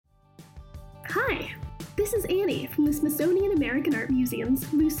Hi, this is Annie from the Smithsonian American Art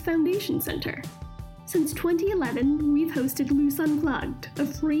Museum's Luce Foundation Center. Since 2011, we've hosted Luce Unplugged, a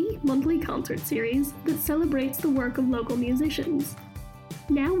free monthly concert series that celebrates the work of local musicians.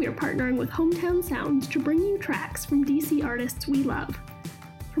 Now we're partnering with Hometown Sounds to bring you tracks from DC artists we love.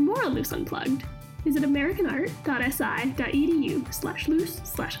 For more on Luce Unplugged, visit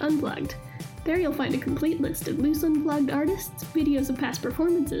americanart.si.edu/luce/unplugged. There you'll find a complete list of Luce Unplugged artists, videos of past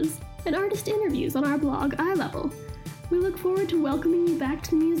performances, and artist interviews on our blog, iLevel. We look forward to welcoming you back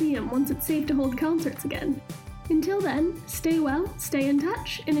to the museum once it's safe to hold concerts again. Until then, stay well, stay in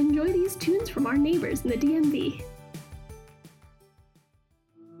touch, and enjoy these tunes from our neighbors in the DMV.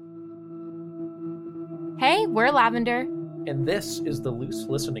 Hey, we're Lavender. And this is the Luce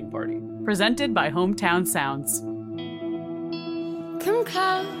Listening Party. Presented by Hometown Sounds. Come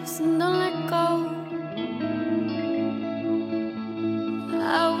close and don't let go.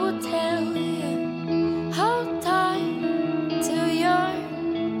 I will tell you, hold tight till your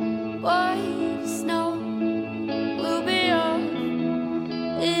white snow will be off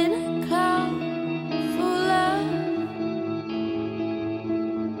in a cloud full of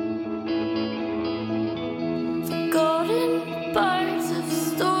forgotten parts of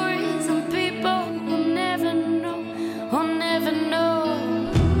stories and people we'll never know, we'll never know.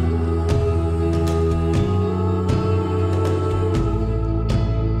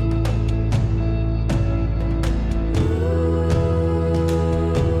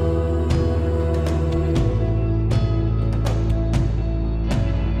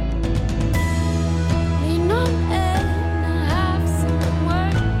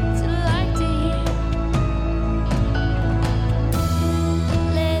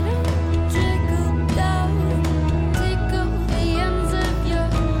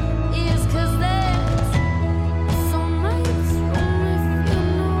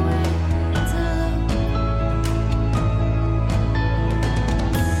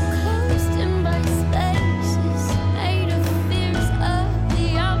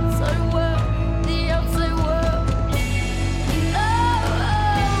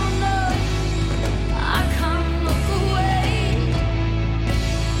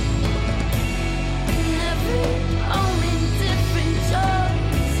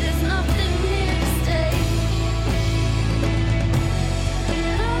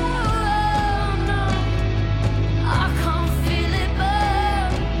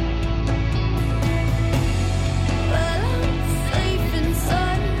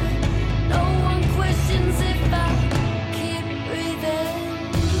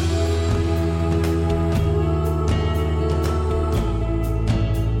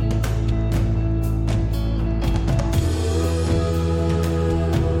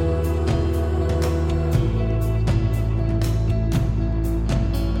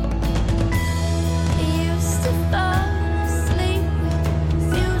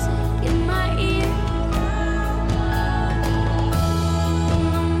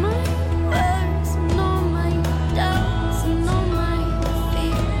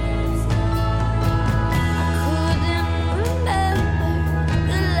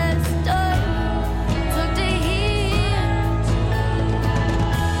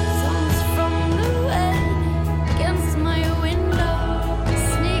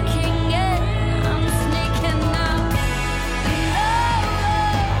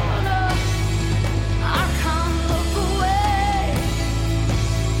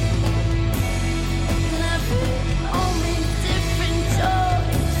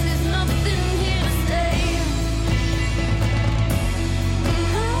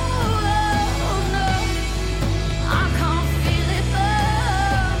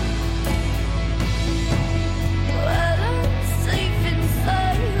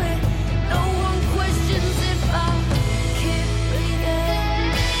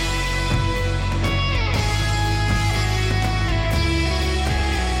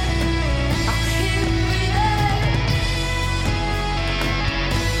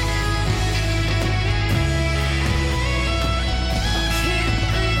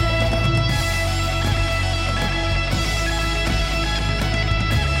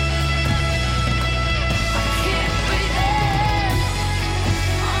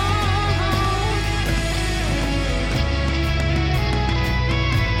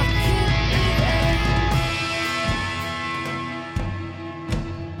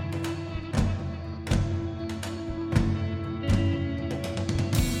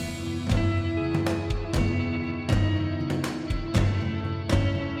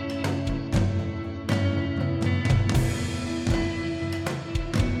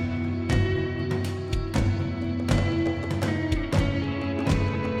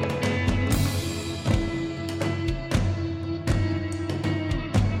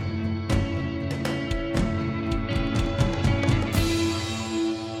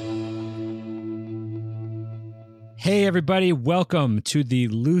 Hey, everybody. Welcome to the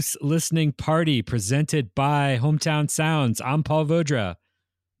Loose Listening Party presented by Hometown Sounds. I'm Paul Vodra.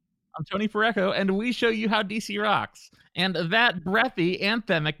 I'm Tony Pareco, and we show you how DC rocks. And that breathy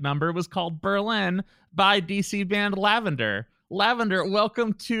anthemic number was called Berlin by DC band Lavender. Lavender,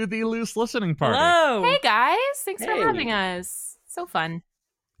 welcome to the Loose Listening Party. Hello. Hey guys, thanks for Hey. having us. So fun.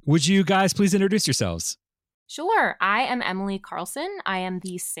 Would you guys please introduce yourselves? Sure, I am Emily Carlson. I am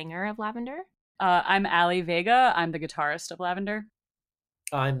the singer of Lavender. I'm Ali Vega. I'm the guitarist of Lavender.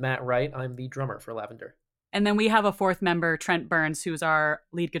 I'm Matt Wright. I'm the drummer for Lavender. And then we have a fourth member, Trent Burns, who's our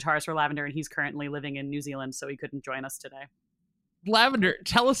lead guitarist for Lavender, and he's currently living in New Zealand, so he couldn't join us today. Lavender,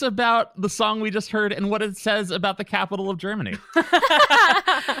 tell us about the song we just heard and what it says about the capital of Germany.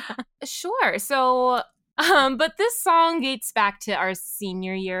 Sure. So, but this song dates back to our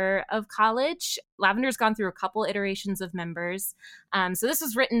senior year of college. Lavender's gone through a couple iterations of members. So this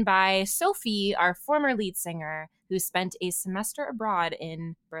was written by Sophie, our former lead singer, who spent a semester abroad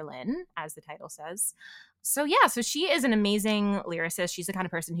in Berlin, as the title says. So yeah, so she is an amazing lyricist. She's the kind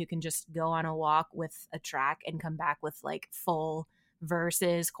of person who can just go on a walk with a track and come back with like full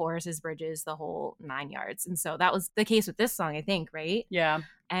verses, choruses, bridges, the whole 9 yards. And so that was the case with this song, I think, right? Yeah.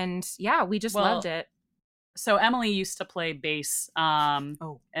 And yeah, we just loved it. So Emily used to play bass. And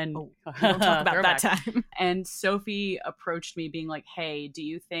we don't talk about that time. And Sophie approached me being like, hey, do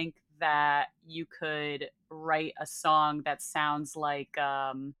you think that you could write a song that sounds like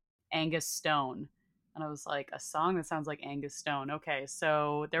Angus Stone? And I was like, a song that sounds like Angus Stone. Okay,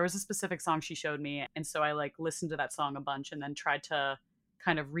 so there was a specific song she showed me. And so I like listened to that song a bunch and then tried to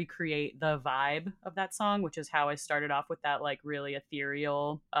kind of recreate the vibe of that song, which is how I started off with that like really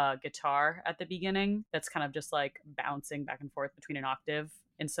ethereal guitar at the beginning. That's kind of just like bouncing back and forth between an octave.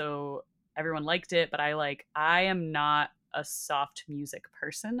 And so everyone liked it, but I am not a soft music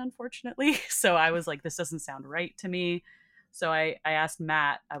person, unfortunately. So I was like, this doesn't sound right to me. So I asked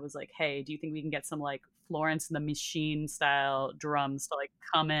Matt, I was like, hey, do you think we can get some like Florence and the Machine style drums to like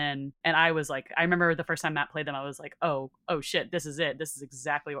come in? And I was like, I remember the first time Matt played them, I was like, oh shit, this is it. This is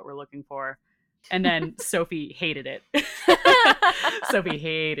exactly what we're looking for. And then Sophie hated it. Sophie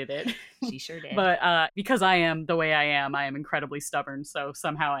hated it. She sure did. But because I am the way I am incredibly stubborn. So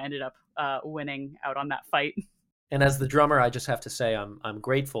somehow I ended up winning out on that fight. And as the drummer, I just have to say I'm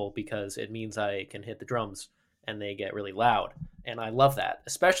grateful because it means I can hit the drums and they get really loud. And I love that,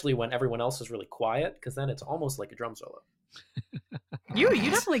 especially when everyone else is really quiet, because then it's almost like a drum solo. You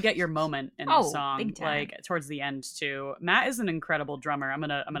definitely get your moment in the song, big time. like towards the end too. Matt is an incredible drummer. I'm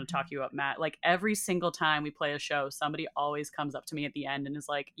gonna talk you up, Matt. Like every single time we play a show, somebody always comes up to me at the end and is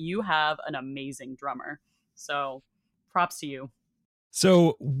like, "You have an amazing drummer." So, props to you.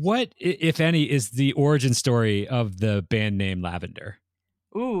 So what, if any, is the origin story of the band name Lavender?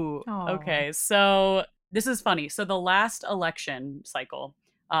 Ooh, Aw. okay. So this is funny. So the last election cycle,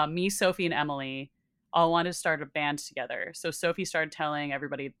 me, Sophie, and Emily all wanted to start a band together. So Sophie started telling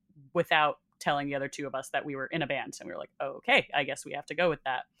everybody without telling the other two of us that we were in a band. And we were like, oh, okay, I guess we have to go with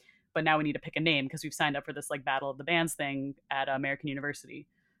that. But now we need to pick a name because we've signed up for this like Battle of the Bands thing at American University.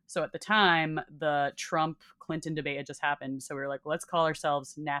 So at the time, the Trump-Clinton debate had just happened. So we were like, let's call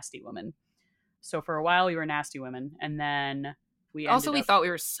ourselves Nasty Women. So for a while, we were Nasty Women. And then we thought we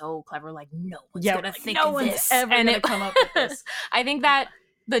were so clever, like no one's gonna like, think no of one's this. ever And gonna come up with this. I think that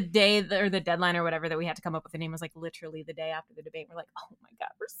the day or the deadline or whatever that we had to come up with a name was like literally the day after the debate. We're like, oh my god,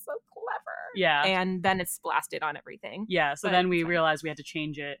 we're so clever. Yeah. And then it's blasted on everything. Yeah. So But then we it's fine. realized we had to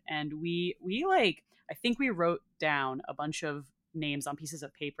change it. And we like, I think we wrote down a bunch of names on pieces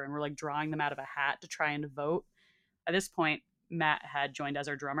of paper and we're like drawing them out of a hat to try and vote. At this point, Matt had joined as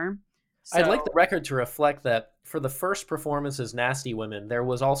our drummer. So, I'd like the record to reflect that for the first performance as Nasty Women, there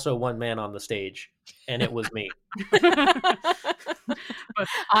was also one man on the stage, and it was me.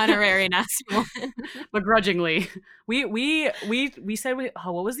 Honorary nasty woman. begrudgingly, we said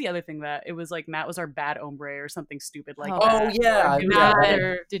what was the other thing that it was like Matt was our bad hombre or something stupid like Oh, that. yeah.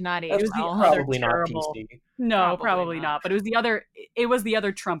 Did not age That was well. probably not terrible. PC. No, Probably probably not. not. But it was the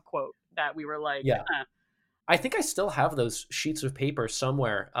other Trump quote that we were like, Yeah. I think I still have those sheets of paper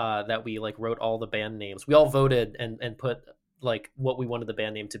somewhere that we like wrote all the band names. We all voted and put like what we wanted the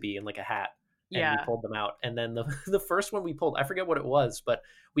band name to be in like a hat. And Yeah. we pulled them out. And then the first one we pulled, I forget what it was, but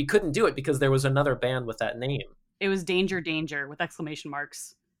we couldn't do it because there was another band with that name, It was Danger Danger with exclamation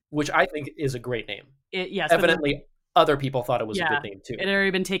marks. which I think is a great name. Yes, Evidently, other people thought it was a Yeah. good name too. it had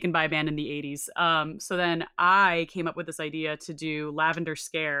already been taken by a band in the 80s. So then I came up with this idea to do Lavender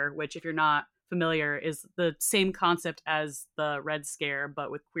Scare, which if you're not familiar is the same concept as the Red Scare,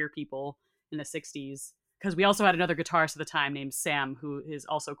 but with queer people in the 60s. Because we also had another guitarist at the time named Sam, who is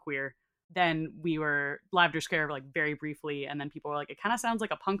also queer. then we were Lavender Scare like very briefly, and then people were like, it kind of sounds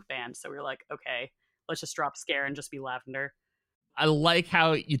like a punk band. So we were like, okay, let's just drop Scare and just be Lavender. I like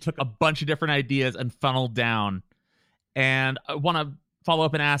how you took a bunch of different ideas and funneled down. And I want to follow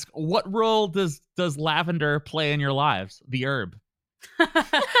up and ask, what role does lavender play in your lives? The herb.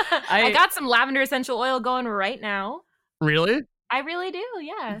 I got some lavender essential oil going right now. Really? I really do,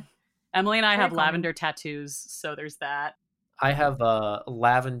 yeah. Emily and I Very have common. lavender tattoos, so there's that. I have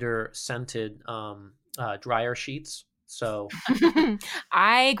lavender scented dryer sheets. So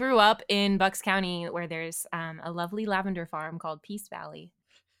I grew up in Bucks County where there's a lovely lavender farm called Peace Valley.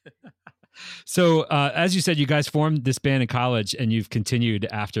 So, as you said, you guys formed this band in college, and you've continued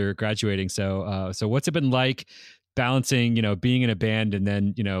after graduating. So what's it been like balancing, being in a band and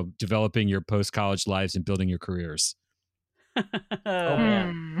then, developing your post-college lives and building your careers? Oh,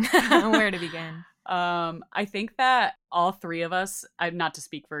 man. Where to begin? I think that all three of us, not to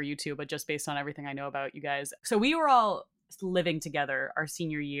speak for you two, but just based on everything I know about you guys. So we were all living together our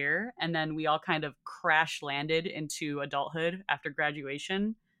senior year, and then we all kind of crash landed into adulthood after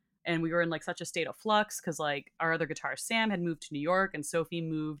graduation. And we were in like such a state of flux because like our other guitarist Sam had moved to New York and Sophie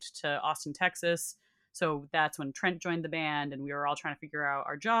moved to Austin, Texas. So that's when Trent joined the band, and we were all trying to figure out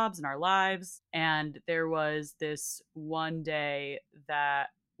our jobs and our lives. And there was this one day that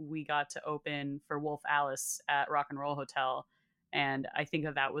we got to open for Wolf Alice at Rock and Roll Hotel. And I think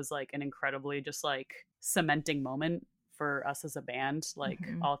that was like an incredibly just like cementing moment for us as a band. Like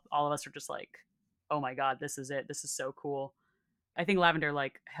all of us are just like, oh my God, this is it. This is so cool. I think Lavender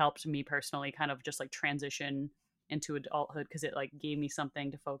like helped me personally kind of just like transition into adulthood because it like gave me something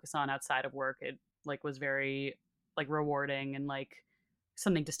to focus on outside of work. It like was very like rewarding and like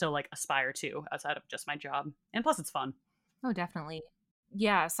something to still like aspire to outside of just my job. And plus it's fun. Oh, definitely.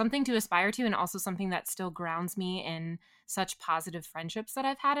 Yeah, something to aspire to, and also something that still grounds me in such positive friendships that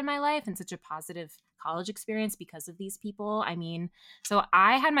I've had in my life and such a positive college experience because of these people. I mean, so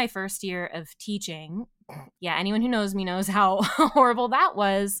I had my first year of teaching. Yeah, anyone who knows me knows how horrible that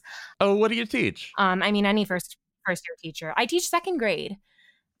was. Oh, what do you teach? I mean, any first year teacher. I teach second grade.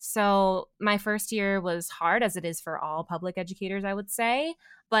 So my first year was hard, as it is for all public educators, I would say.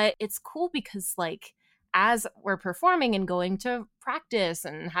 But it's cool because like, as we're performing and going to practice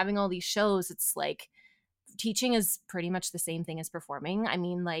and having all these shows, it's like teaching is pretty much the same thing as performing. I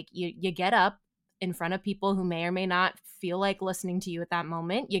mean, like you get up in front of people who may or may not feel like listening to you at that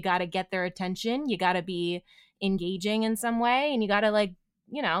moment. You got to get their attention. You got to be engaging in some way, and you got to like,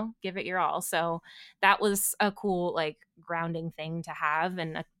 give it your all. So that was a cool, like grounding thing to have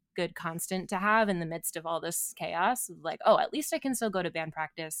and a good constant to have in the midst of all this chaos. Like, oh, at least I can still go to band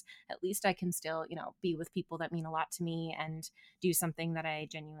practice. At least I can still, be with people that mean a lot to me and do something that I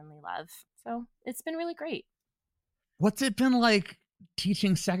genuinely love. So it's been really great. What's it been like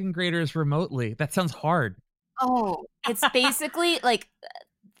teaching second graders remotely? That sounds hard. Oh, it's basically like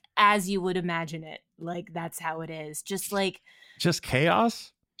as you would imagine it. Like that's how it is. Just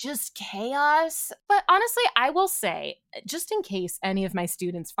chaos? Just chaos. But honestly, I will say, just in case any of my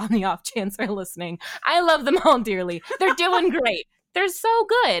students on the off chance are listening, I love them all dearly. They're doing great. They're so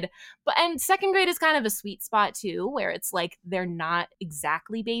good. And second grade is kind of a sweet spot too, where it's like they're not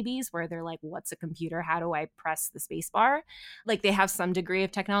exactly babies, where they're like, what's a computer? How do I press the space bar? Like they have some degree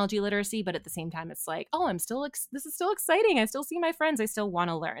of technology literacy, but at the same time, it's like, oh, this is still exciting. I still see my friends. I still want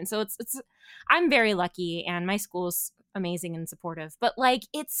to learn. So I'm very lucky, and my school's amazing and supportive, but like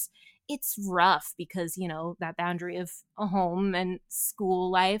it's rough because that boundary of a home and school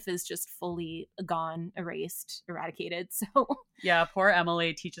life is just fully gone, erased, eradicated. So yeah, poor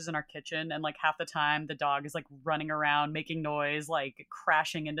Emily teaches in our kitchen, and like half the time the dog is like running around making noise, like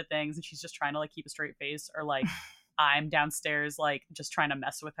crashing into things, and she's just trying to like keep a straight face, or like I'm downstairs like just trying to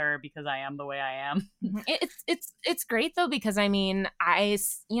mess with her because I am the way I am. It's great though, because I mean, I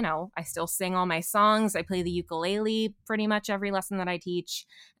still sing all my songs. I play the ukulele pretty much every lesson that I teach.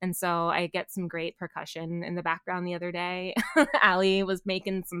 And so I get some great percussion in the background the other day. Allie was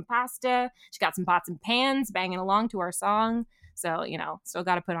making some pasta. She got some pots and pans banging along to our song. So, still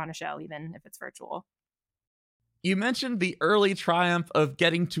got to put on a show, even if it's virtual. You mentioned the early triumph of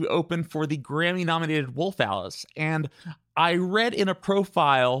getting to open for the Grammy-nominated Wolf Alice, and I read in a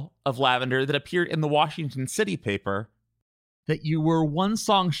profile of Lavender that appeared in the Washington City paper that you were one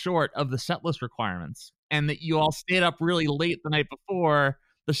song short of the setlist requirements, and that you all stayed up really late the night before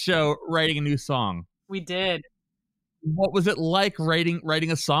the show writing a new song. We did. What was it like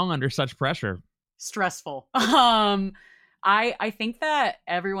writing a song under such pressure? Stressful. I think that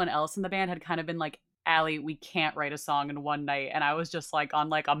everyone else in the band had kind of been like, Allie, we can't write a song in one night. And I was just like on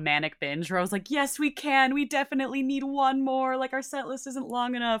like a manic binge where I was like, yes, we can. We definitely need one more. Like our set list isn't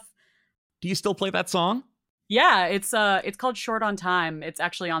long enough. Do you still play that song? Yeah, it's called Short on Time. It's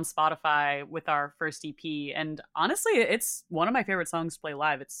actually on Spotify with our first EP, and honestly, it's one of my favorite songs to play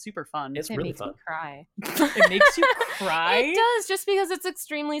live. It's super fun. It's It really makes fun. me cry. It makes you cry. It does, just because it's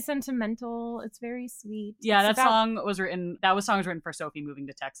extremely sentimental. It's very sweet. Yeah, It's that about- song was written. That was songs written for Sophie moving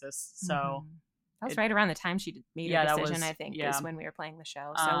to Texas. So Mhm. That was it- right around the time she made Yeah, her that decision, was- I think, yeah. is when we were playing the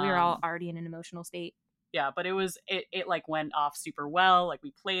show. So we were all Um, already in an emotional state. yeah, but it like went off super well. Like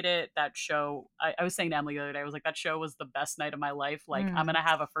we played it. That show, I was saying to Emily the other day, I was like, that show was the best night of my life. Like I'm gonna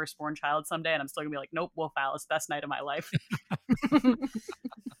have a firstborn child someday, and I'm still gonna be like, nope, Wolf Alice, best night of my life.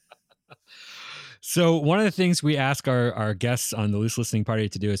 So one of the things we ask our guests on the Loose Listening Party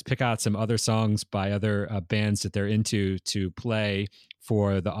to do is pick out some other songs by other bands that they're into to play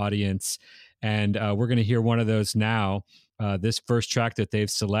for the audience. And we're going to hear one of those now. This first track that they've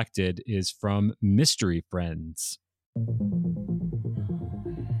selected is from Mystery Friends.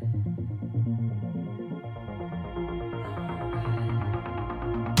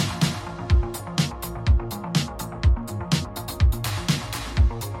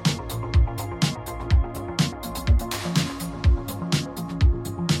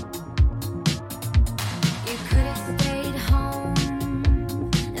 You could have stayed home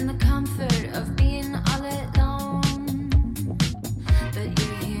in the comfort of being all alone, but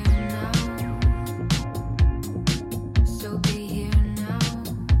you're here now, so be here now.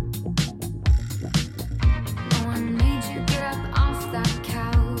 No one made you get up off that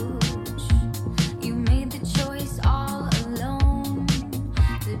couch. You made the choice all alone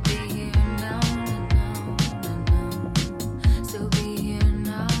to be here now, so be here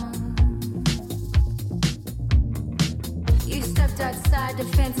now. You stepped outside to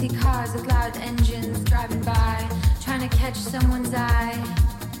fancy cars with loud engines driving by, trying to catch someone's eye,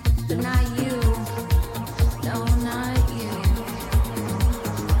 but not you. No, not you.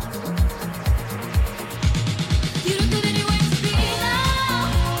 You looked at any way to be now.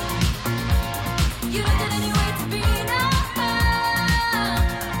 You looked at any way to be now.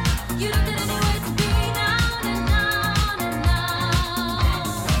 You looked at any way to be now,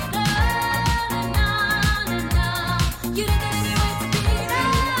 You looked at any way to be now.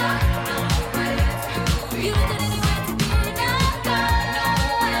 You looked at any way to be now.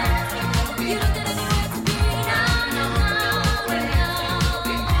 You looked at any way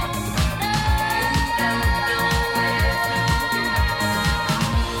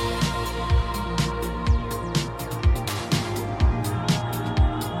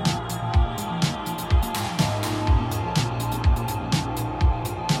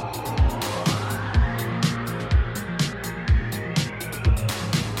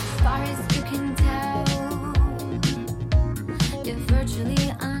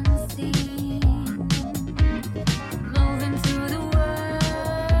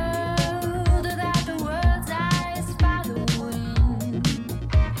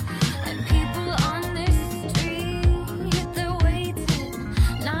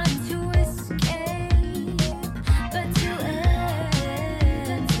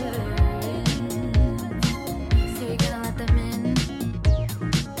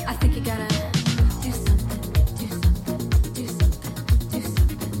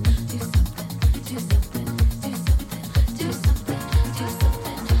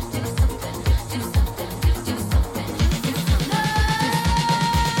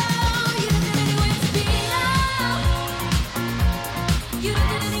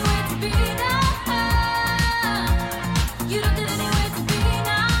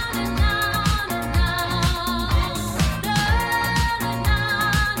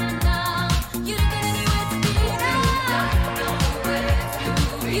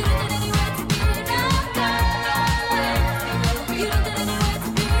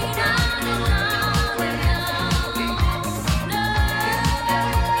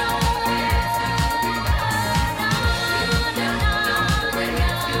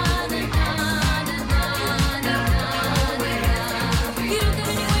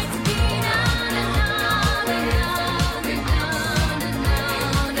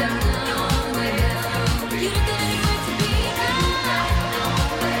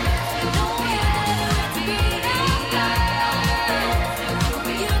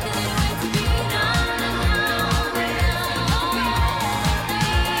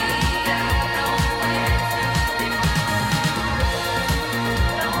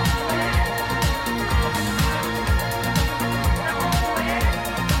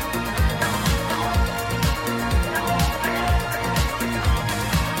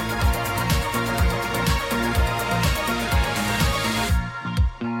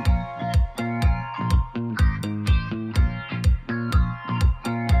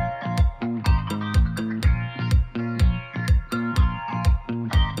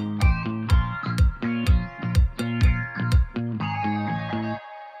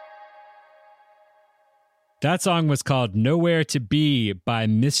That song was called Nowhere to Be by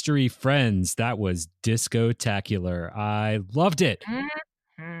Mystery Friends. That was disco-tacular. I loved it.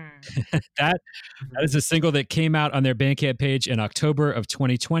 That is a single that came out on their Bandcamp page in October of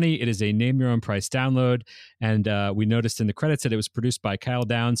 2020. It is a name your own price download. And we noticed in the credits that it was produced by Kyle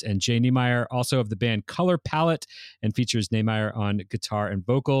Downs and Jay Niemeyer, also of the band Color Palette, and features Niemeyer on guitar and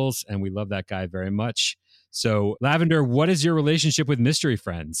vocals. And we love that guy very much. So, Lavender, what is your relationship with Mystery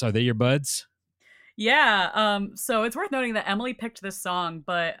Friends? Are they your buds? Yeah, so it's worth noting that Emily picked this song,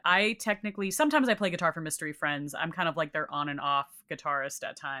 but I technically, sometimes I play guitar for Mystery Friends. I'm kind of like their on and off guitarist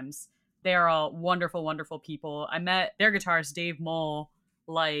at times. They are all wonderful, wonderful people. I met their guitarist, Dave Mole,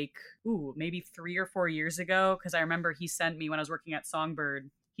 maybe 3 or 4 years ago, because I remember he sent me, when I was working at Songbird,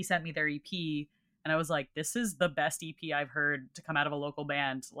 he sent me their EP, and I was like, this is the best EP I've heard to come out of a local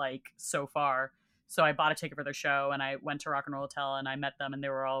band, so far. So I bought a ticket for their show and I went to Rock and Roll Hotel and I met them, and they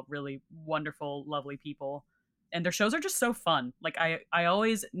were all really wonderful, lovely people. And their shows are just so fun. I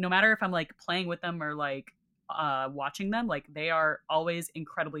always, no matter if I'm playing with them or watching them, they are always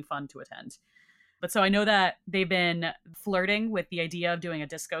incredibly fun to attend. But so I know that they've been flirting with the idea of doing a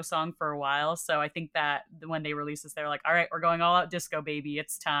disco song for a while. So I think that when they released this, they were like, all right, we're going all out disco, baby.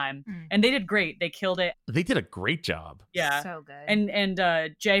 It's time. And they did great. They killed it. They did a great job. Yeah. So good.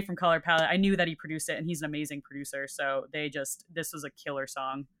 And Jay from Color Palette, I knew that he produced it, and he's an amazing producer. So this was a killer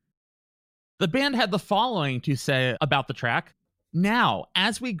song. The band had the following to say about the track. Now,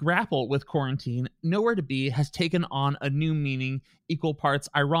 as we grapple with quarantine, Nowhere to Be has taken on a new meaning, equal parts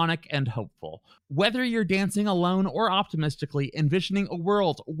ironic and hopeful. Whether you're dancing alone or optimistically envisioning a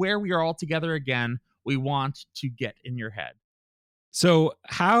world where we are all together again, we want to get in your head. So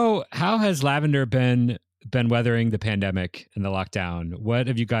how has Lavender been weathering the pandemic and the lockdown? What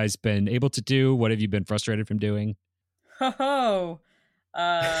have you guys been able to do? What have you been frustrated from doing?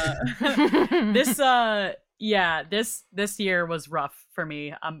 This year was rough for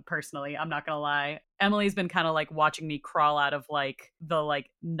me. Personally, I'm not gonna lie. Emily's been kind of watching me crawl out of the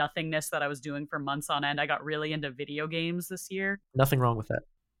nothingness that I was doing for months on end. I got really into video games this year. Nothing wrong with that.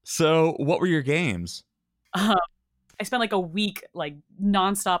 So what were your games? I spent a week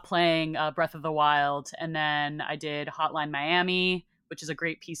nonstop playing Breath of the Wild, and then I did Hotline Miami, which is a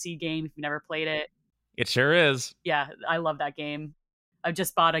great PC game if you've never played it. It sure is. Yeah, I love that game. I've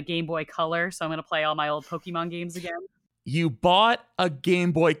just bought a Game Boy Color, so I'm going to play all my old Pokemon games again. You bought a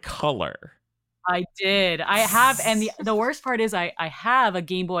Game Boy Color. I did. I have, and the worst part is I have a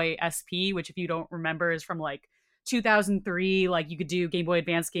Game Boy SP, which if you don't remember is from 2003. You could do Game Boy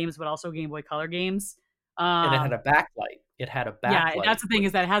Advance games, but also Game Boy Color games. And it had a backlight. Yeah, that's the thing,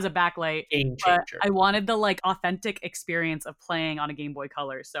 is that it has a backlight. Game changer. I wanted the authentic experience of playing on a Game Boy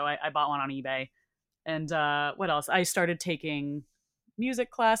Color, so I bought one on eBay. And what else? I started taking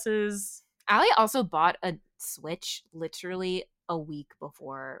music classes. Allie also bought a Switch literally a week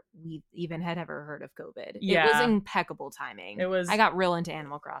before we even had ever heard of COVID. Yeah. It was impeccable timing. I got real into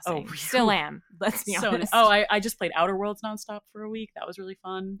Animal Crossing. Oh, still am. Let's be honest. I just played Outer Worlds nonstop for a week. That was really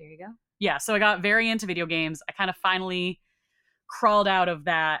fun. There you go. Yeah, so I got very into video games. I kind of finally crawled out of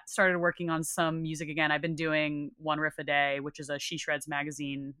that, started working on some music again. I've been doing one riff a day, which is a She Shreds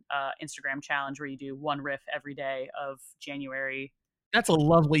magazine Instagram challenge where you do one riff every day of January. That's a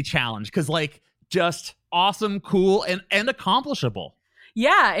lovely challenge because just awesome, cool, and accomplishable.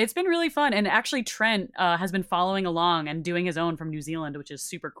 Yeah, it's been really fun. And actually Trent has been following along and doing his own from New Zealand, which is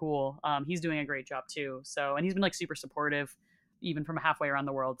super cool. He's doing a great job too. So, and he's been super supportive even from halfway around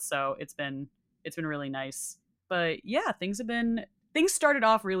the world. So it's been really nice. But yeah, things started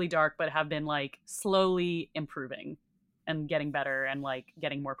off really dark, but have been slowly improving and getting better and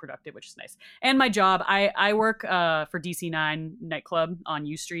getting more productive, which is nice. And my job, I work for DC9 nightclub on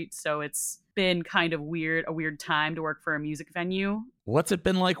U Street. So it's been kind of a weird time to work for a music venue. What's it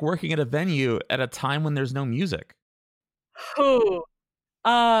been like working at a venue at a time when there's no music?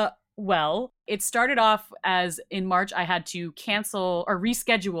 Well, it started off as in March, I had to cancel or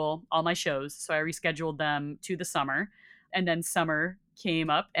reschedule all my shows. So I rescheduled them to the summer, and then summer came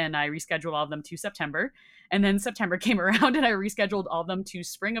up and I rescheduled all of them to September. And then September came around and I rescheduled all of them to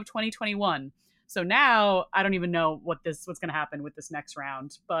spring of 2021. So now I don't even know what's going to happen with this next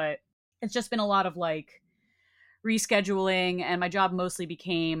round, but it's just been a lot of rescheduling, and my job mostly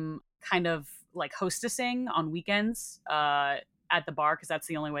became kind of hostessing on weekends at the bar, because that's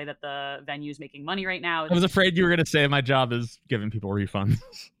the only way that the venue is making money right now. I was afraid you were going to say my job is giving people refunds.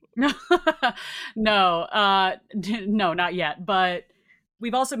 No, not yet. But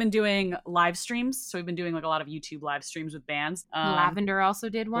we've also been doing live streams. So we've been doing a lot of YouTube live streams with bands. Lavender also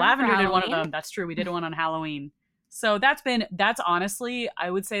did one. Lavender did one of them. That's true. We did one on Halloween. So that's honestly,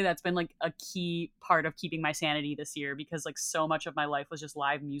 I would say that's been like a key part of keeping my sanity this year, because like so much of my life was just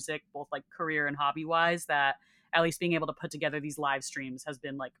live music, both like career and hobby wise, that at least being able to put together these live streams has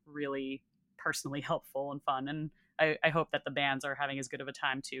been like really personally helpful and fun. And I hope that the bands are having as good of a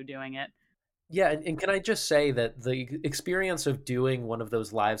time too doing it. Yeah, and can I just say that the experience of doing one of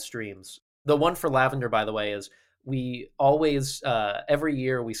those live streams, the one for Lavender, by the way, is we always, every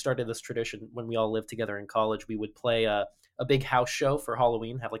year we started this tradition when we all lived together in college. We would play a big house show for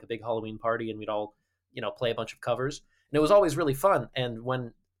Halloween, have like a big Halloween party, and we'd all, play a bunch of covers. And it was always really fun. And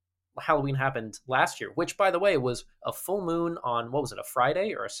when Halloween happened last year, which by the way was a full moon on, what was it, a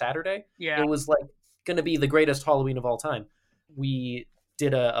Friday or a Saturday? Yeah. It was like going to be the greatest Halloween of all time. We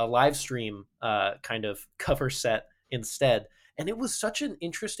did a live stream kind of cover set instead. And it was such an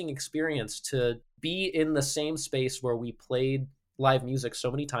interesting experience to be in the same space where we played live music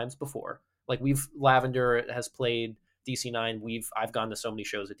so many times before. Like Lavender has played DC9. I've gone to so many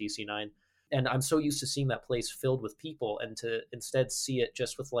shows at DC9. And I'm so used to seeing that place filled with people, and to instead see it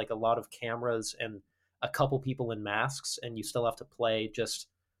just with like a lot of cameras and a couple people in masks, and you still have to play just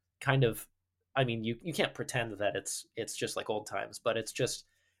kind of, I mean, you can't pretend that it's just like old times, but it's just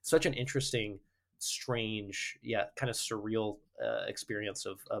such an interesting, strange, kind of surreal experience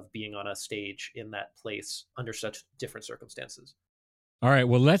of being on a stage in that place under such different circumstances. All right,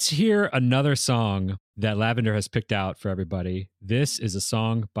 well, let's hear another song that Lavender has picked out for everybody. This is a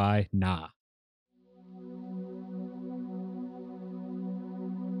song by Nah.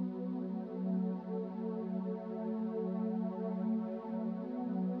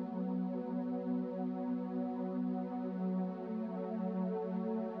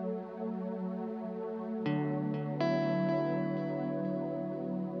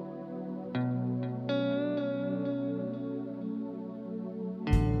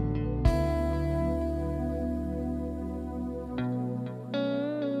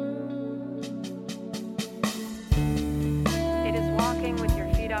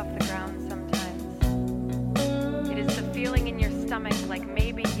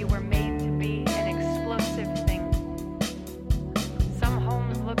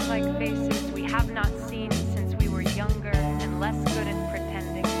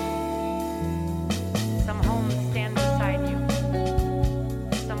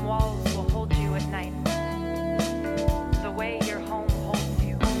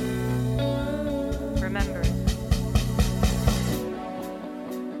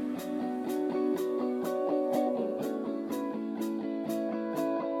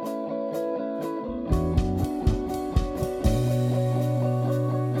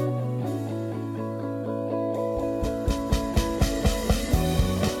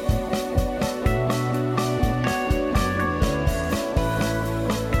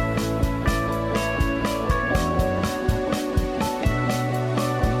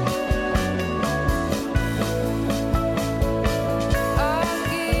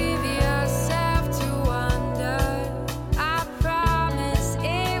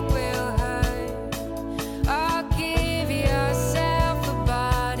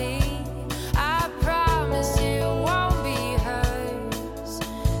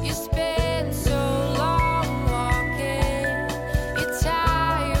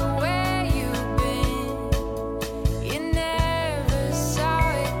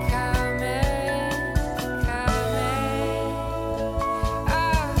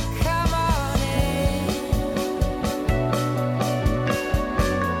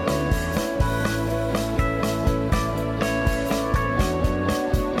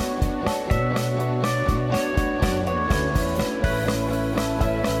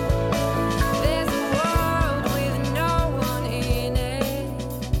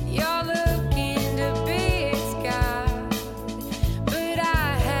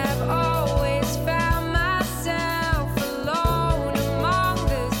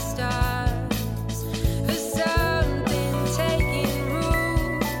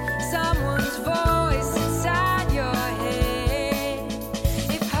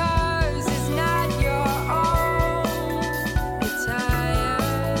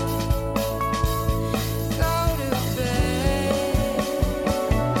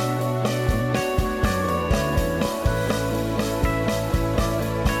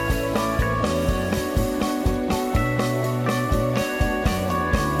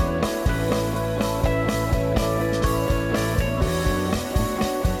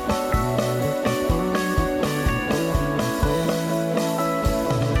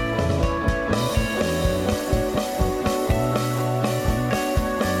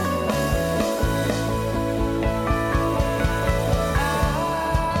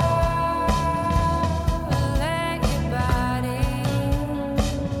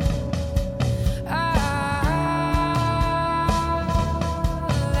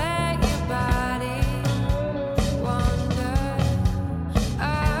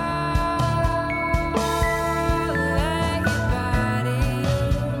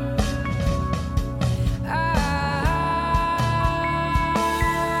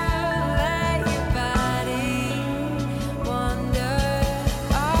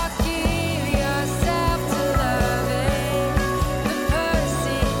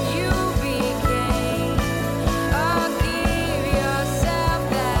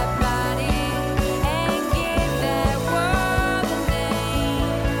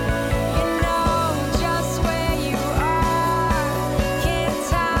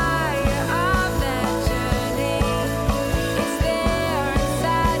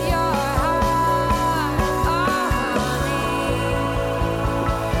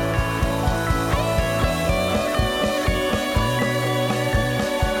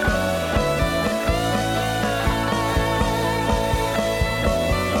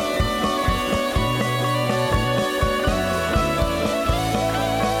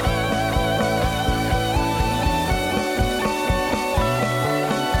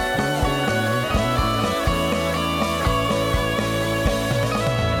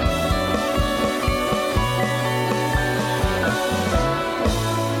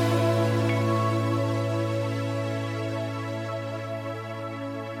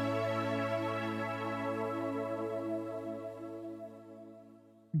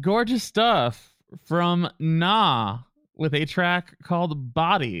 gorgeous stuff from Nah with a track called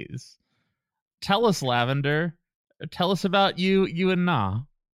Bodies. Tell us, Lavender. Tell us about you and Nah.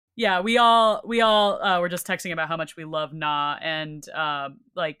 Yeah, we all were just texting about how much we love Nah, and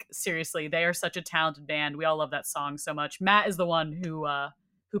like seriously, they are such a talented band. We all love that song so much. Matt is the one who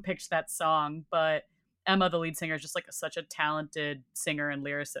picked that song, but Emma, the lead singer, is just like such a talented singer and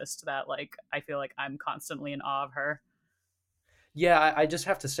lyricist that like I feel like I'm constantly in awe of her. Yeah, I just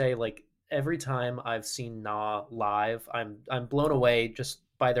have to say, like, every time I've seen Nah live, I'm blown away just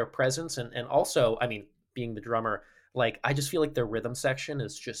by their presence, and also, I mean, being the drummer, like, I just feel like their rhythm section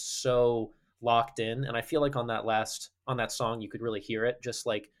is just so locked in, and I feel like on that song you could really hear it, just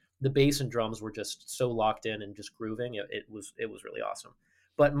like the bass and drums were just so locked in and just grooving. It was really awesome.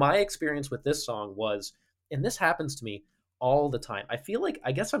 But my experience with this song was, and this happens to me all the time, I feel like,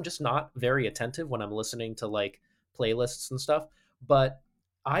 I guess I'm just not very attentive when I'm listening to like playlists and stuff, but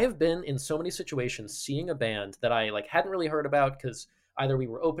I have been in so many situations seeing a band that I like hadn't really heard about because either we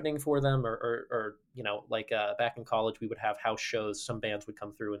were opening for them or you know, like back in college, we would have house shows. Some bands would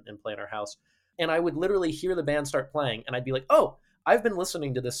come through and play in our house. And I would literally hear the band start playing and I'd be like, oh, I've been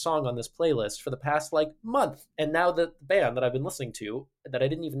listening to this song on this playlist for the past like month. And now the band that I've been listening to that I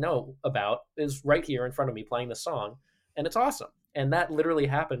didn't even know about is right here in front of me playing the song. And it's awesome. And that literally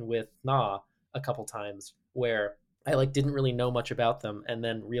happened with Nah a couple times where I like didn't really know much about them, and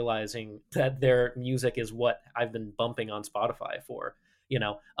then realizing that their music is what I've been bumping on Spotify for, you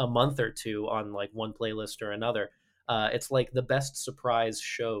know, a month or two on like one playlist or another. It's like the best surprise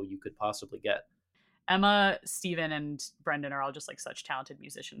show you could possibly get. Emma, Steven, and Brendan are all just like such talented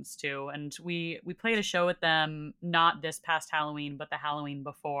musicians too. And we played a show with them, not this past Halloween, but the Halloween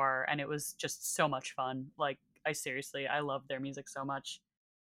before, and it was just so much fun. Like, I love their music so much.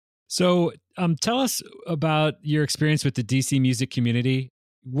 So tell us about your experience with the DC music community.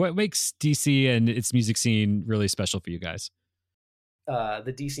 What makes DC and its music scene really special for you guys?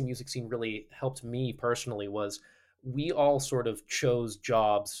 The DC music scene really helped me personally was we all sort of chose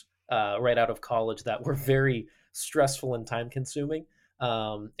jobs right out of college that were very stressful and time consuming,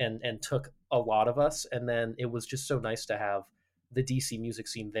 and took a lot of us. And then it was just so nice to have the DC music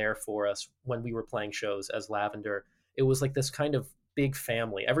scene there for us when we were playing shows as Lavender. It was like this kind of big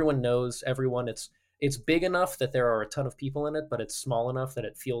family. Everyone knows everyone. It's big enough that there are a ton of people in it, but it's small enough that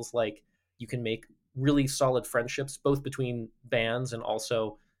it feels like you can make really solid friendships, both between bands and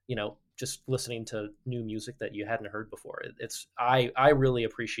also, you know, just listening to new music that you hadn't heard before. I really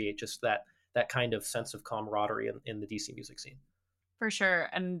appreciate just that kind of sense of camaraderie in the DC music scene. For sure.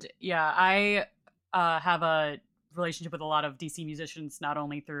 And yeah, I have a relationship with a lot of DC musicians, not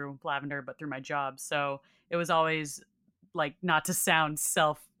only through Lavender, but through my job. So it was always like, not to sound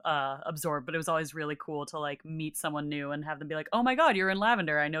absorbed, but it was always really cool to like meet someone new and have them be like, oh my God, you're in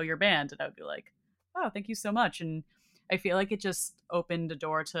Lavender. I know your band. And I would be like, oh, thank you so much. And I feel like it just opened a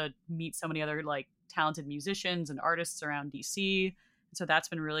door to meet so many other like talented musicians and artists around DC. So that's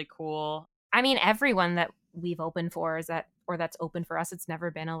been really cool. I mean, everyone that we've opened for that's open for us, it's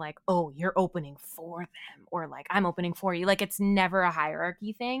never been a like, oh, you're opening for them, or like, I'm opening for you. Like, it's never a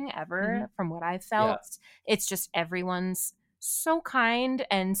hierarchy thing ever, from what I've felt. Yeah. It's just everyone's so kind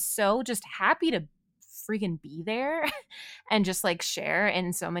and so just happy to freaking be there and just like share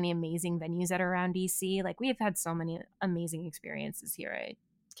in so many amazing venues that are around DC. Like, we've had so many amazing experiences here. I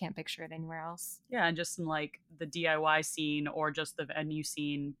can't picture it anywhere else. Yeah, and just in like the DIY scene or just the venue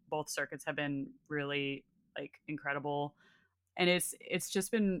scene, both circuits have been really like incredible. And it's just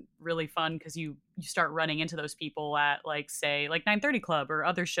been really fun because you start running into those people at like, say, like 930 Club or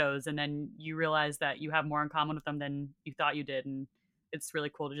other shows, and then you realize that you have more in common with them than you thought you did, and it's really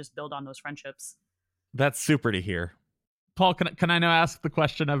cool to just build on those friendships. That's super to hear. Paul, can I now ask the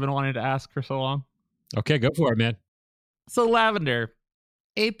question I've been wanting to ask for so long? Okay, go for it, man. So Lavender,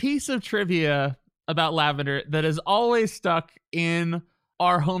 a piece of trivia about Lavender that has always stuck in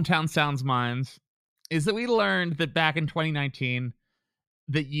our Hometown Sounds minds is that we learned that back in 2019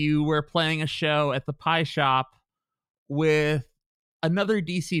 that you were playing a show at the Pie Shop with another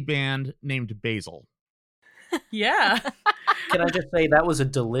DC band named Basil. Yeah. Can I just say that was a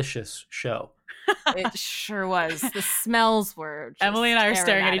delicious show? It sure was. The smells were just Emily and I are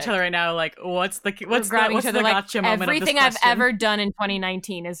staring at each other right now like, what's the gotcha moment everything of I've this question? ever done in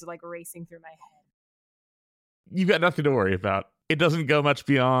 2019 is like racing through my head. You've got nothing to worry about. It doesn't go much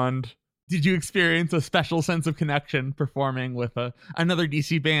beyond. Did you experience a special sense of connection performing with another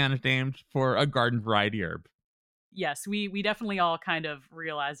DC band named for a garden variety herb? yes, we definitely all kind of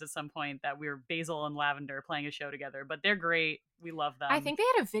realized at some point that we were Basil and Lavender playing a show together, but they're great. We love them. I think they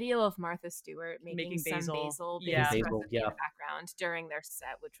had a video of Martha Stewart making some basil Yeah. based Basil, recipe in yeah. the background during their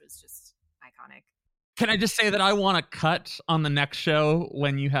set, which was just iconic. Can I just say that I want to cut on the next show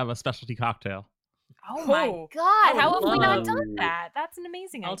when you have a specialty cocktail? Oh my Oh, god! I How would have we not love- done that? That's an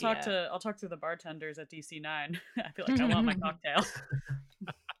amazing I'll idea. talk to the bartenders at DC9. I feel like I want my cocktail.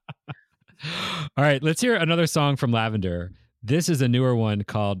 All right, let's hear another song from Lavender. This is a newer one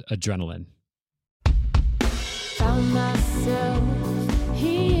called Adrenaline. Found myself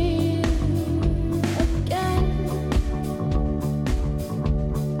here again,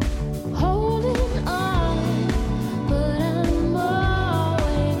 holding on, but I'm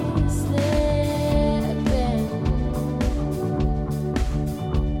always slipping.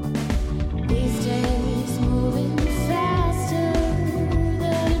 These days moving faster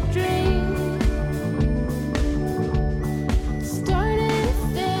than a dream, started a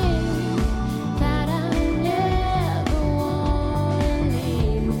thing that I never wanted.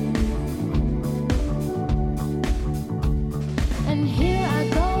 And here I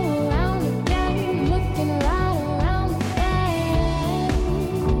go around again, looking right around the bend.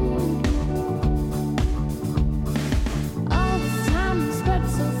 All this time spread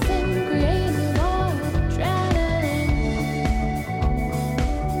so thin, creating more adrenaline.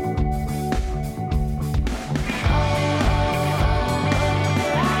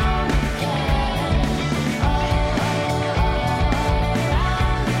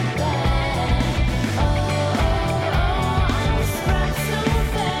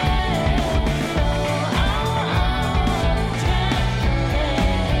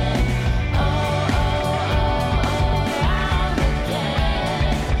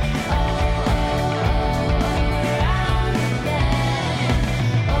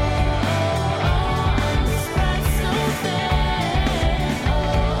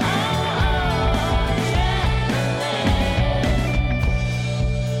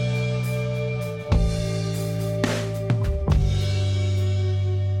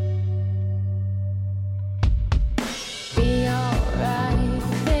 Be alright,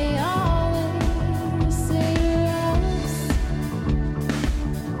 they always say to us.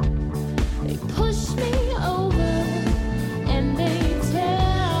 They push me over and they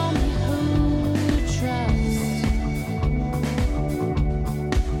tell me who to trust.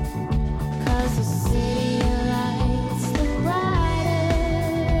 'Cause the city lights look brighter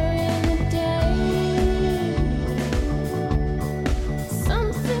in the day.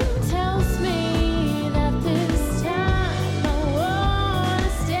 Something tells me that this time I wanna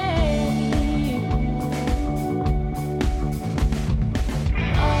stay.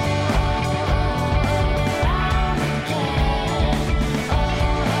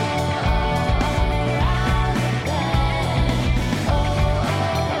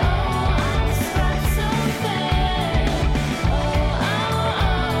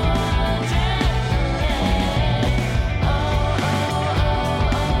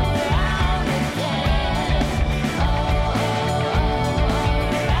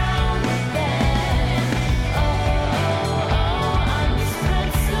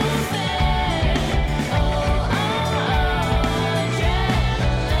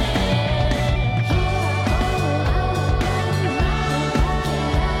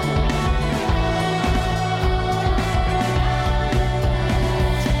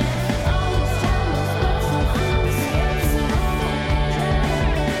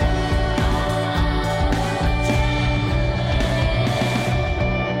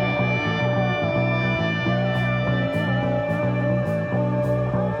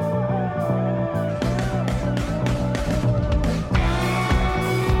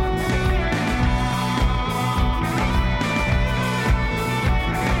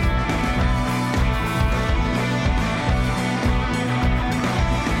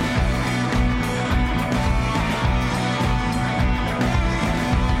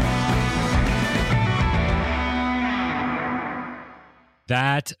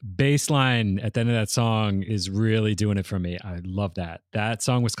 That bass line at the end of that song is really doing it for me. I love that. That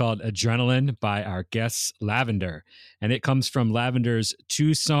song was called Adrenaline by our guest Lavender, and it comes from Lavender's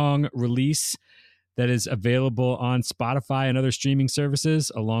 2-song release that is available on Spotify and other streaming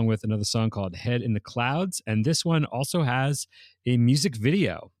services, along with another song called Head in the Clouds. And this one also has a music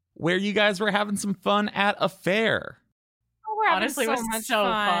video. Where you guys were having some fun at a fair. Oh, we're having Honestly, it so was much so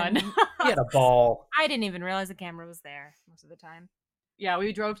fun. We had a ball. I didn't even realize the camera was there most of the time. Yeah,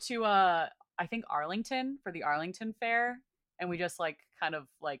 we drove to I think Arlington for the Arlington Fair, and we just kind of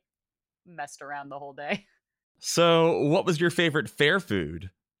messed around the whole day. So, what was your favorite fair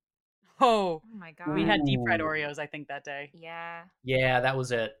food? Oh, my god. we had deep fried Ooh. Oreos, I think, that day. Yeah. Yeah, that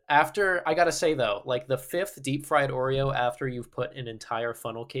was it. After, I gotta say though, like the 5th deep fried Oreo after you've put an entire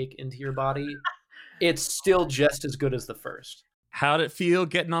funnel cake into your body, it's still just as good as the first. How'd it feel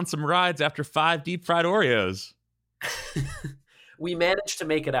getting on some rides after 5 deep fried Oreos? We managed to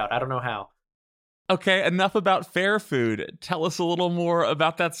make it out. I don't know how. Okay, enough about fair food. Tell us a little more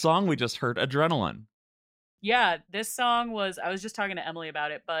about that song we just heard, Adrenaline. Yeah, this song was, I was just talking to Emily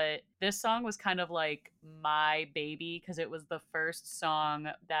about it, but this song was kind of like my baby because it was the first song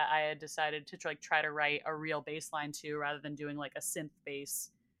that I had decided to try to write a real bass line to rather than doing like a synth bass.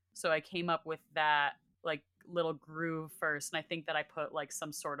 So I came up with that like little groove first, and I think that I put like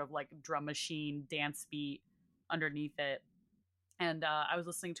some sort of like drum machine dance beat underneath it. And I was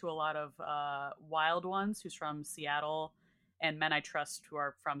listening to a lot of Wild Ones, who's from Seattle, and Men I Trust, who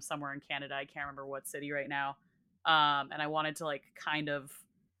are from somewhere in Canada. I can't remember what city right now. And I wanted to like kind of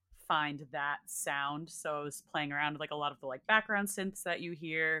find that sound. So I was playing around with like a lot of the like background synths that you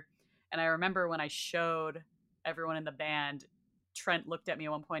hear. And I remember when I showed everyone in the band, Trent looked at me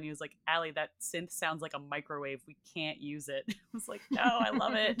at one point and he was like, Allie, that synth sounds like a microwave. We can't use it. I was like, no, I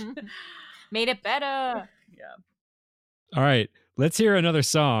love it. Made it better. Yeah. All right, let's hear another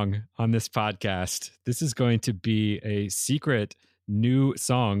song on this podcast. This is going to be a secret new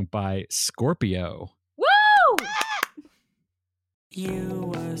song by Scorpio. Woo!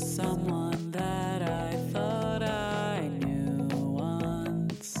 You were someone that I thought I knew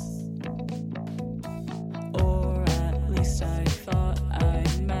once, or at least I thought I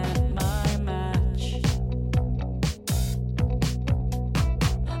met my match.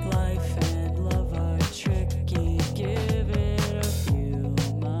 Life and love are tricky, give it a few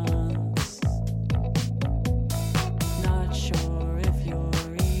months. Not sure if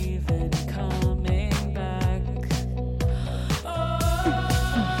you're even coming back.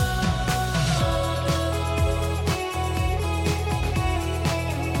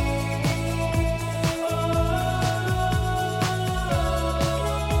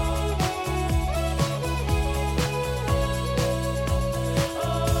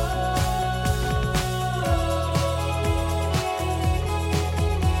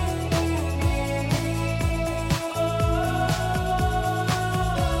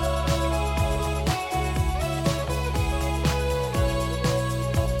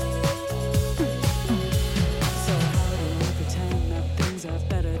 So how do we pretend that things are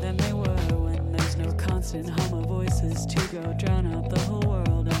better than they were when there's no constant hum of voices to go drown out the whole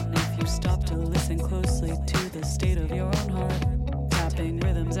world? And if you stop to listen closely to the state of your own heart, tapping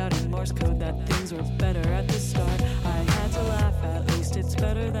rhythms out in Morse code that things were better at the start. I had to laugh, at least it's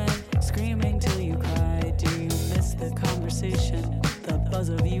better than screaming till you cry. Do you miss the conversation, the buzz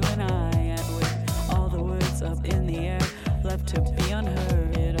of you and I, and with all the words up in the air left to be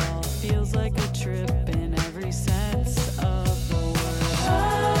unheard? It all feels like a trip in every sense of the word.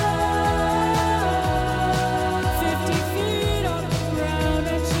 50 feet off the ground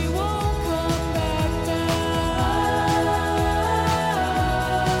and she won't come back down.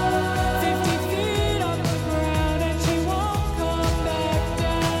 50 feet off the ground and she won't come back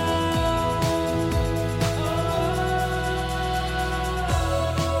down.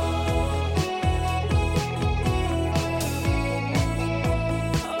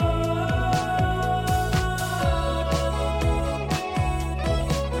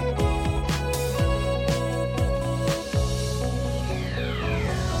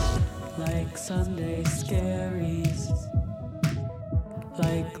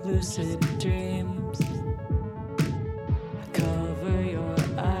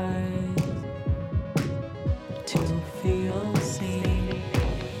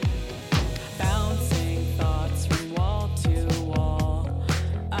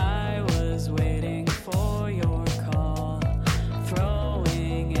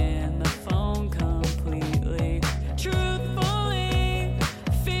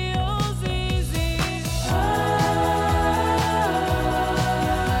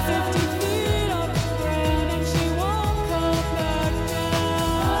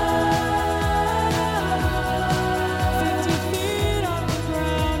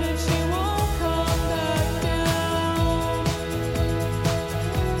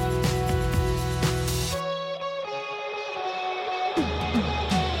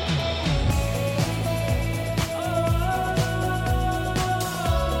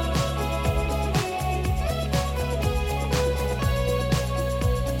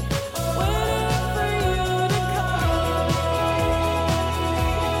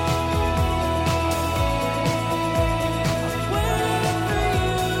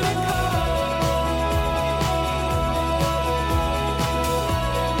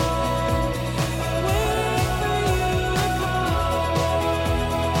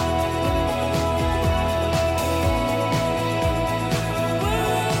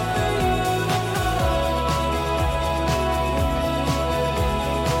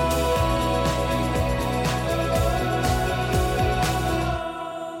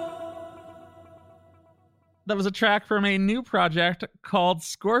 That was a track from a new project called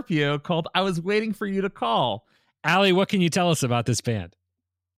Scorpio, called I Was Waiting for You to Call. Allie, what can you tell us about this band?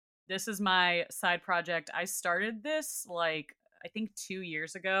 This is my side project. I started this like I think 2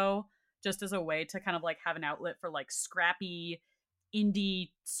 years ago, just as a way to kind of like have an outlet for like scrappy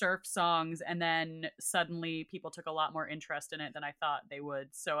indie surf songs, and then suddenly people took a lot more interest in it than I thought they would.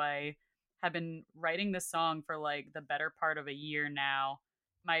 So I have been writing this song for like the better part of a year now.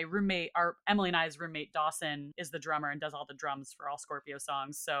 My roommate, Emily and I's roommate Dawson, is the drummer and does all the drums for all Scorpio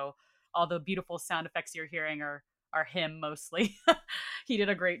songs. So all the beautiful sound effects you're hearing are him mostly. He did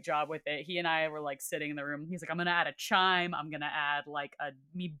a great job with it. He and I were like sitting in the room. He's like, I'm gonna add a chime. I'm gonna add like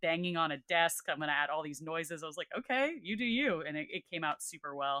me banging on a desk. I'm gonna add all these noises. I was like, okay, you do you. And it came out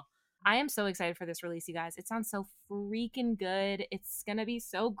super well. I am so excited for this release, you guys. It sounds so freaking good. It's going to be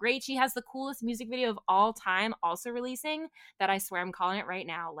so great. She has the coolest music video of all time also releasing that I swear I'm calling it right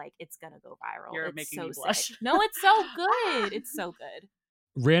now. Like, it's going to go viral. You're it's making so me blush. sick. No, it's so good. It's so good.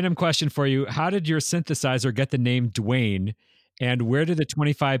 Random question for you. How did your synthesizer get the name Dwayne? And where did the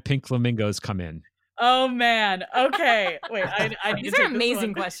 25 pink flamingos come in? Oh, man. Okay. Wait, I need These to are take this amazing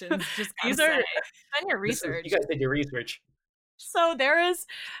one. questions. Just These gotta are- say. Done your research. You guys did your research. So there is,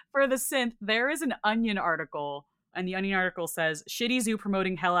 for the synth, there is an Onion article, and the Onion article says, shitty zoo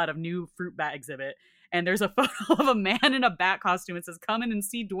promoting hell out of new fruit bat exhibit. And there's a photo of a man in a bat costume. It says, come in and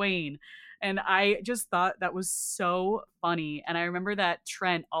see Dwayne. And I just thought that was so funny. And I remember that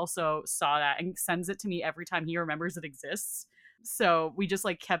Trent also saw that and sends it to me every time he remembers it exists. So we just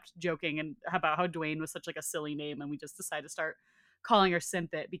like kept joking and about how Dwayne was such like a silly name. And we just decided to start calling her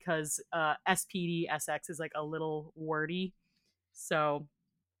synth it because SPD SX is like a little wordy. So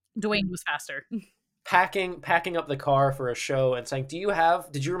Dwayne was faster. Packing up the car for a show and saying,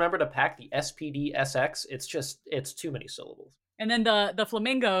 did you remember to pack the SPD SX? It's too many syllables. And then the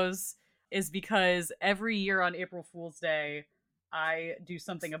flamingos is because every year on April Fool's Day, I do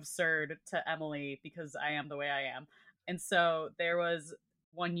something absurd to Emily because I am the way I am. And so there was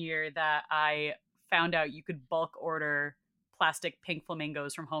one year that I found out you could bulk order plastic pink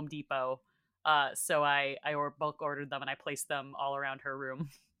flamingos from Home Depot. So I bulk ordered them and I placed them all around her room.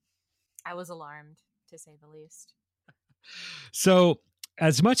 I was alarmed, to say the least. So,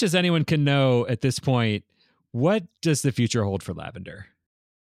 as much as anyone can know at this point, what does the future hold for Lavender?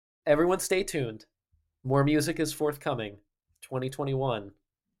 Everyone stay tuned. More music is forthcoming. 2021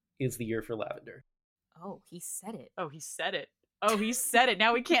 is the year for Lavender. Oh, he said it. Oh, he said it.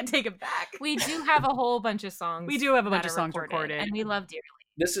 Now we can't take it back. We do have a whole bunch of songs. We do have a bunch that of are songs recorded. and we love dearly.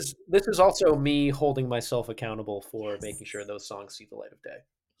 This is also me holding myself accountable for making sure those songs see the light of day.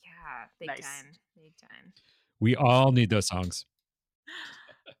 Yeah, big Nice. time. Big time. We all need those songs.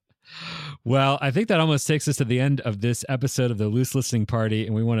 Well, I think that almost takes us to the end of this episode of the Loose Listening Party,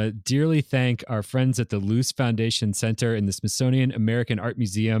 and we want to dearly thank our friends at the Loose Foundation Center in the Smithsonian American Art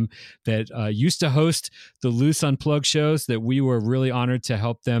Museum that used to host the Loose Unplugged shows that we were really honored to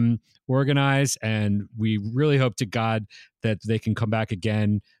help them organize, and we really hope to God that they can come back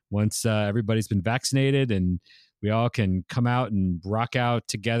again once everybody's been vaccinated and we all can come out and rock out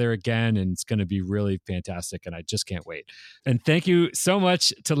together again, and it's going to be really fantastic, and I just can't wait. And thank you so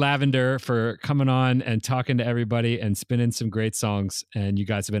much to Lavender for coming on and talking to everybody and spinning some great songs, and you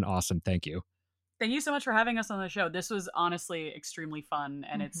guys have been awesome. Thank you. Thank you so much for having us on the show. This was honestly extremely fun,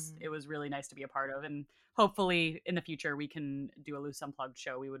 and it was really nice to be a part of. And hopefully in the future we can do a Loose Unplugged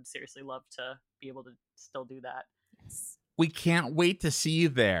show. We would seriously love to be able to still do that. Yes. We can't wait to see you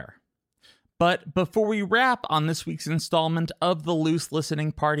there. But before we wrap on this week's installment of the Loose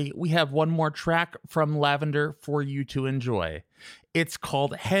Listening Party, we have one more track from Lavender for you to enjoy. It's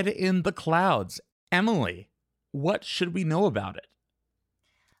called Head in the Clouds. Emily, what should we know about it?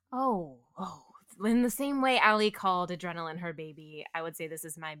 Oh. In the same way Allie called Adrenaline her baby, I would say this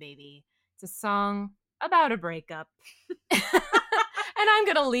is my baby. It's a song about a breakup. And I'm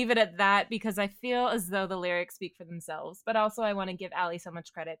going to leave it at that because I feel as though the lyrics speak for themselves. But also I want to give Allie so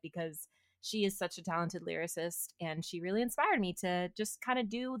much credit because she is such a talented lyricist, and she really inspired me to just kind of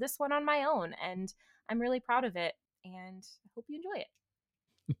do this one on my own. And I'm really proud of it, and I hope you enjoy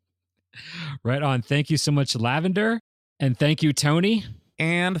it. Right on. Thank you so much, Lavender. And thank you, Tony.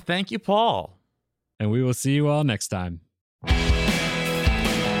 And thank you, Paul. And we will see you all next time.